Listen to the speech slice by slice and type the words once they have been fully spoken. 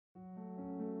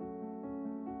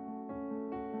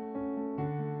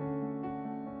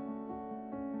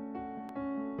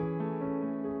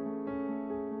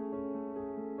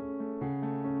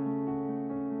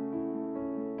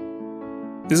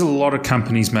There's a lot of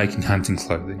companies making hunting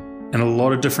clothing, and a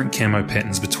lot of different camo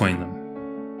patterns between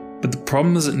them. But the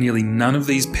problem is that nearly none of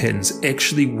these patterns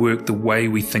actually work the way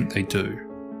we think they do.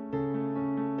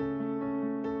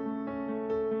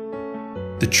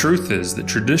 The truth is that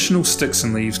traditional sticks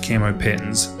and leaves camo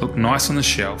patterns look nice on the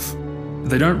shelf, but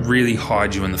they don't really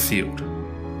hide you in the field.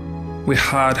 We're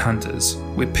hard hunters,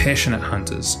 we're passionate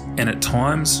hunters, and at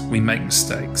times we make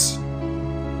mistakes.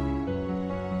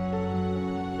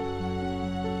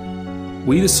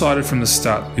 We decided from the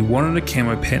start that we wanted a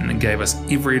camo pattern that gave us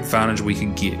every advantage we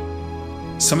could get,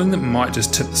 something that might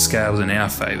just tip the scales in our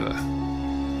favour.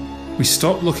 We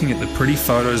stopped looking at the pretty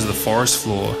photos of the forest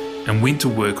floor and went to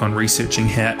work on researching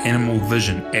how animal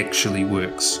vision actually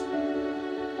works.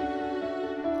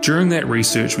 During that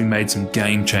research we made some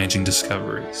game-changing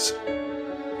discoveries.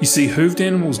 You see, hooved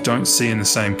animals don't see in the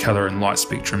same colour and light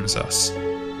spectrum as us.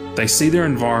 They see their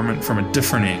environment from a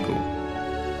different angle.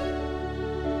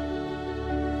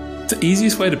 The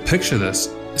easiest way to picture this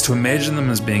is to imagine them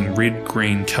as being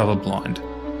red-green colourblind,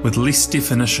 with less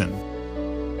definition.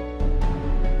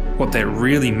 What that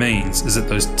really means is that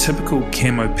those typical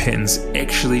camo patterns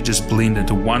actually just blend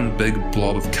into one big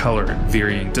blob of colour at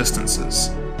varying distances.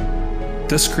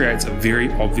 This creates a very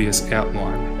obvious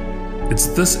outline. It's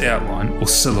this outline, or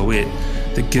silhouette,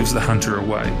 that gives the hunter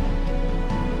away.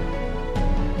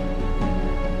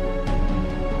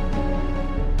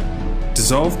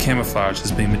 Desolve camouflage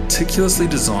has been meticulously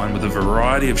designed with a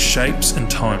variety of shapes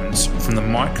and tones from the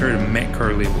micro to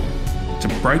macro level to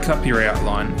break up your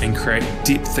outline and create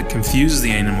depth that confuses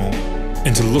the animal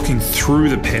into looking through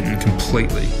the pattern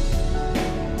completely.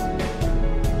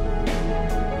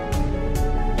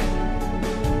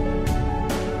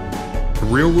 The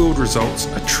real-world results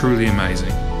are truly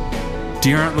amazing.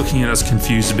 Deer aren't looking at us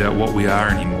confused about what we are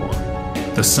anymore.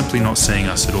 They're simply not seeing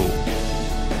us at all.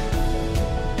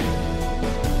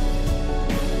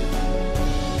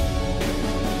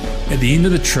 At the end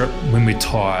of the trip, when we're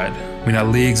tired, when our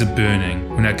legs are burning,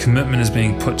 when our commitment is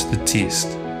being put to the test,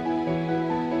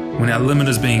 when our limit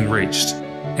is being reached,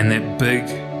 and that big,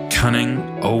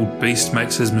 cunning, old beast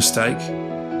makes his mistake,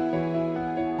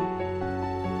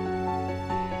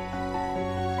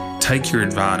 take your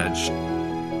advantage.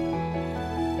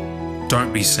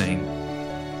 Don't be seen.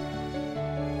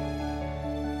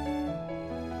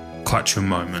 Clutch your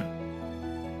moment.